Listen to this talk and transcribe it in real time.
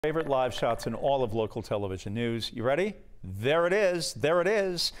Favorite live shots in all of local television news. You ready? There it is. There it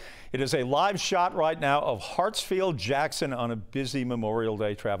is. It is a live shot right now of Hartsfield-Jackson on a busy Memorial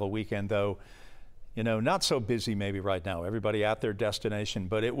Day travel weekend, though, you know, not so busy maybe right now. Everybody at their destination,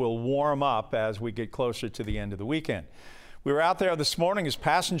 but it will warm up as we get closer to the end of the weekend. We were out there this morning as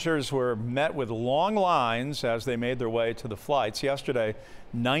passengers were met with long lines as they made their way to the flights. Yesterday,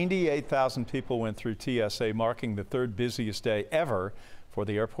 98,000 people went through TSA, marking the third busiest day ever for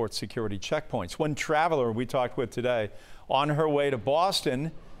the airport security checkpoints. One traveler we talked with today on her way to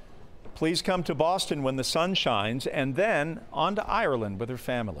Boston. Please come to Boston when the sun shines, and then on to Ireland with her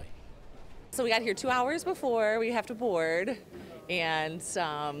family. So we got here 2 hours before we have to board, and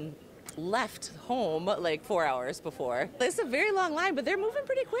left home like 4 hours before. It's a very long line, but they're moving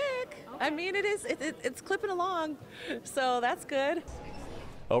pretty quick. I mean, it's clipping along, so that's good.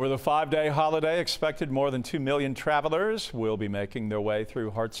 Over the 5-day holiday, expected more than 2 million travelers will be making their way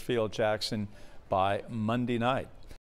through Hartsfield-Jackson by Monday night.